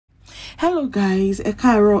Hello guys,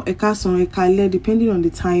 Ekaro, Ekason, Ekale, depending on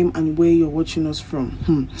the time and where you're watching us from.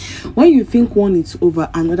 When you think one is over,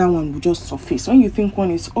 another one will just surface. When you think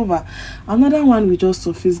one is over, another one will just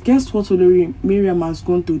surface. Guess what Olori Marriam has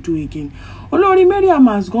gone to do again? Olori Marriam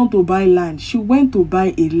has gone to buy land. She went to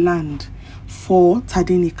buy a land for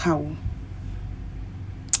Tadenikawo.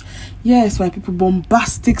 Yes, my people,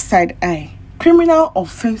 bombastic side eye. Criminal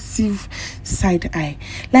offensive side eye.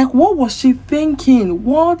 Like, what was she thinking?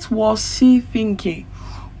 What was she thinking?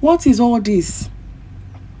 What is all this?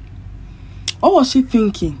 What was she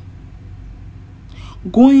thinking?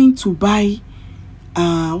 Going to buy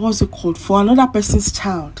what's it called, for another person's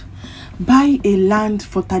child, buy a land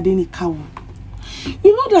for Tadenikawo.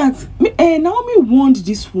 You know that Naomi warned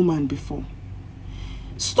this woman before.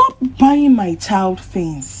 Stop buying my child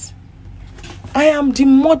things. I am the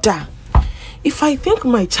mother. If I think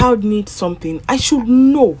my child needs something, I should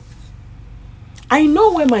know. I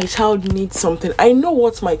know when my child needs something. I know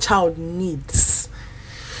what my child needs.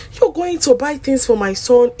 You're going to buy things for my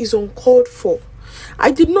son is uncalled for.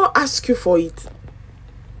 I did not ask you for it.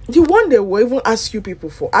 The one they will even ask you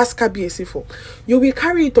people for, ask KBSC for, you will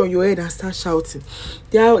carry it on your head and start shouting.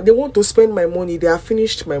 They want to spend my money. They have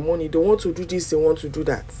finished my money. They want to do this. They want to do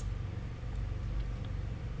that.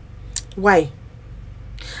 Why?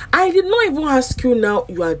 I did not even ask you now.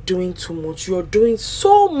 You are doing too much. You are doing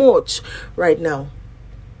so much right now.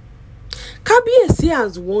 KBSC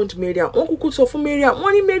has warned Marriam. Uncle could suffer Marriam.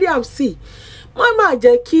 Money Marriam see. Mama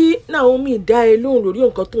Jackie Naomi die alone. Lori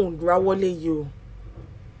nkan tó ń ra wọlé yìí o.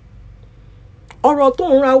 Ọ̀rọ̀ tó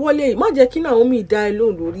ń ra wọlé yìí. Ma Jackie Naomi die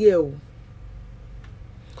alone lórí ẹ̀ o.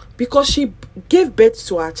 Because she gave birth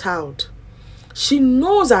to her child. She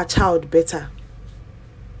knows her child better.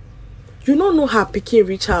 You don't know her pikin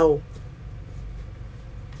reach her.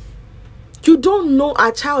 You don't know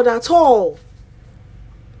her child at all.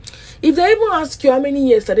 If they even ask you how many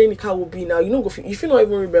years Tadenika will be now, you know, if you don't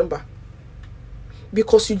even remember.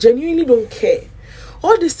 Because you genuinely don't care.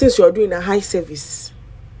 All these things you are doing are high service.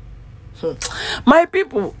 My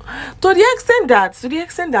people, to the extent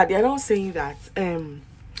that they are not saying that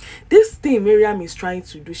this thing Marriam is trying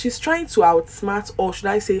to do, she's trying to outsmart, or should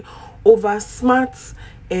I say oversmart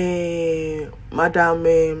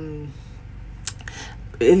Madam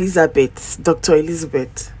Elizabeth, Dr.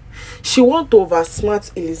 Elizabeth. She want to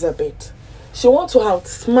oversmart Elizabeth. She want to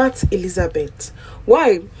outsmart Elizabeth.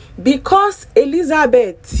 Why? Because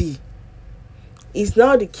Elizabeth is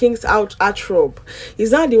now the king's archrobe.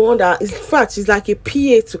 Is now the one that, in fact, she's like a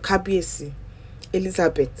PA to KBSC.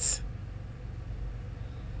 Elizabeth.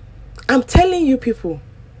 I'm telling you people.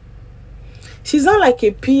 She's not like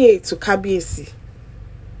a PA to KBSC.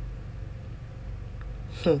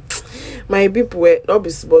 My people were not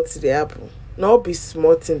be smart in the apple. Not be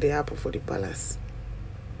smart in the apple for the palace.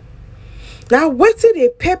 Now, wait till they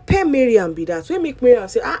pepper Marriam be that. We make Marriam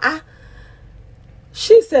say,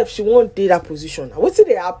 she said she won't do that position. Now, wait till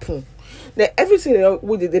they happen. Then everything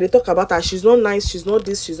they talk about her, she's not nice, she's not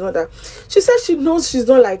this, she's not that. She said she knows she's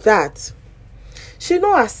not like that. She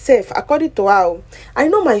knows herself, according to her. I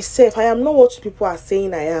know myself. I am not what people are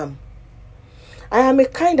saying I am. I am a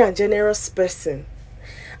kind and generous person.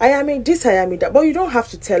 I am a this, I am a that. But you don't have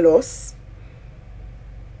to tell us.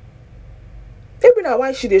 Maybe now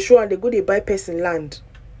why should they show and they go they buy person land?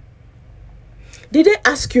 Did they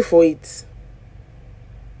ask you for it?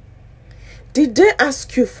 Did they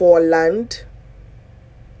ask you for land?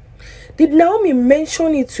 Did Naomi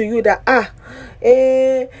mention it to you that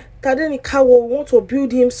Tadenikawo want to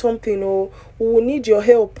build him something, or we will need your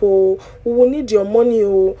help, or we will need your money,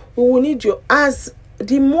 or we will need your, as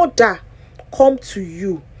the mother come to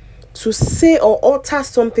you to say or utter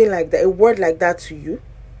something like that, a word like that to you?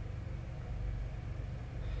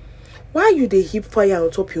 Why you dey heap fire on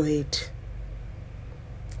top your head?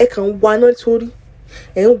 Can one sorry,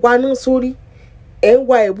 and one sorry, and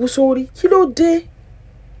why ebu sorry? Kilo de,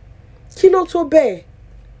 kilo to be.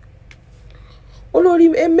 Olori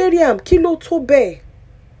Marriam, kilo to be.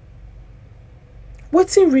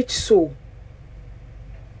 Wetin reach so?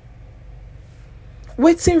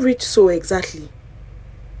 Wetin reach so exactly?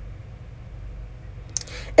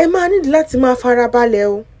 Emma need láti máa farabalẹ̀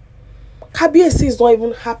o. KBSC is not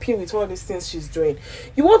even happy with all these things she's doing.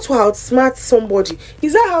 You want to outsmart somebody.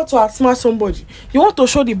 Is that how to outsmart somebody? You want to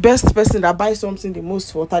show the best person that buys something the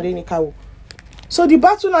most for Tadenikawo. So the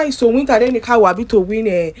battle now is to win Tadenikawo, or to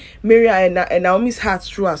win Marriam and Naomi's heart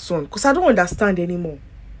through her son. Because I don't understand anymore.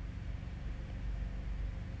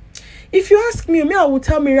 If you ask me, I will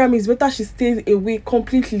tell Marriam it's better she stays away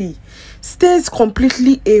completely. Stays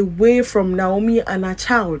completely away from Naomi and her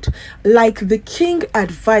child. Like the king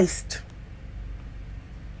advised.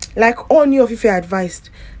 like Ooni of Ife advised,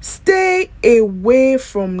 stay away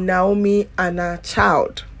from Naomi and her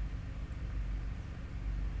child.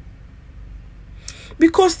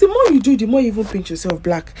 Because the more you do, the more you even paint yourself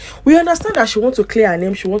black. We understand that she wants to clear her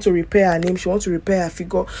name, she wants to repair her name, she wants to repair her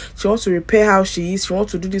figure, she wants to repair how she is, she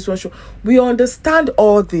wants to do this one. We understand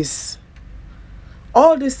all this.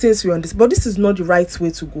 All these things we understand, but this is not the right way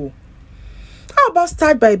to go. How about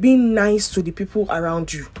start by being nice to the people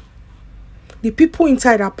around you? The people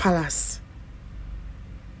inside that palace.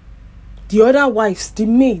 The other wives, the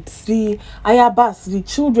maids, the ayabas, the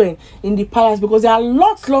children in the palace, because there are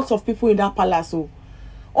lots of people in that palace. So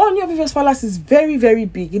Ooni of Ife's palace is very, very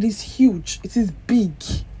big. It is huge. It is big.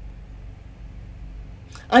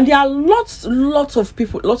 And there are lots of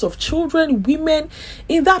people, lots of children, women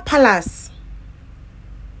in that palace.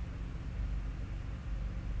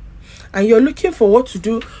 And you're looking for what to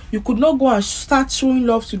do. You could not go and start showing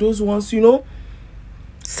love to those ones, you know.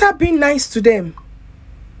 Start being nice to them.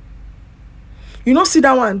 You know, sit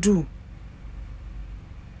down and do.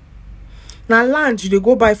 Now land you they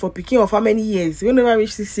go buy for picking of how many years? You never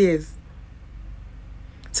reach 6 years.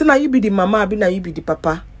 So now you be the mama, now you be the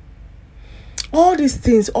papa. All these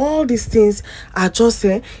things are just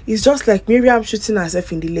it's just like Marriam shooting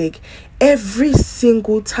herself in the leg every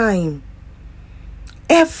single time.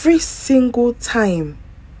 Every single time.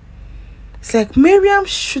 It's like Marriam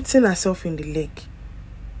shooting herself in the leg.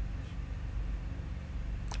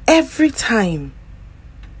 Every time.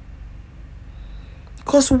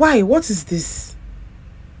 Because why? What is this?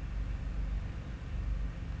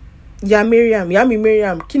 Ya Marriam, ya mi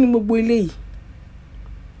Marriam, kini gbogbo eléyìí?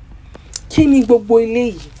 Kini gbogbo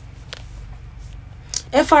eléyìí?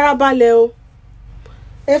 Ẹ farabalẹ̀ o.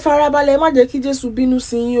 Ẹ farabalẹ̀, má jẹ́ kí Jésù bínú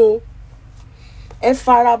sí yín o. Ẹ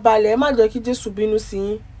farabalẹ̀, má jẹ́ kí Jésù bínú sí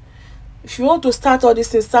yín. If you want to start all these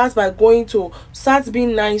things, start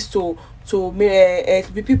being nice to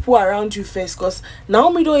the people around you first, because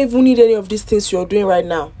Naomi don't even need any of these things you're doing right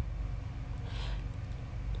now.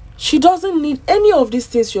 She doesn't need any of these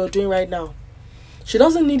things you're doing right now. She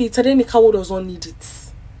doesn't need it. Anako does not need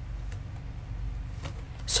it.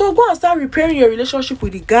 So go and start repairing your relationship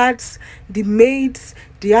with the guards, the maids,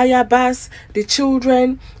 the ayabas, the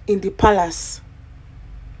children in the palace.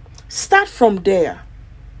 Start from there.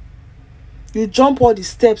 You jump all the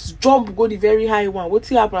steps, go the very high one. What's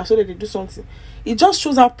happening? So that they do something. It just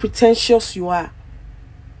shows how pretentious you are.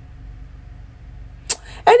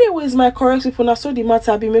 Anyways, my correct people, now so the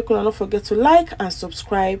matter be making not forget to like and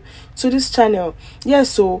subscribe to this channel.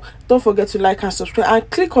 Yes, so don't forget to like and subscribe and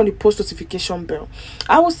click on the post notification bell.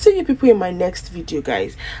 I will see you people in my next video,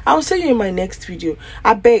 guys. I will see you in my next video.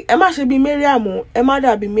 I beg, Emma should be Marriam, Emma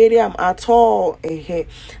that be Marriam at all.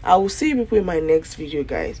 I will see you people in my next video,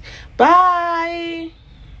 guys. Bye.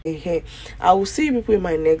 I will see you people in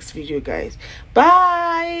my next video, guys.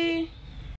 Bye.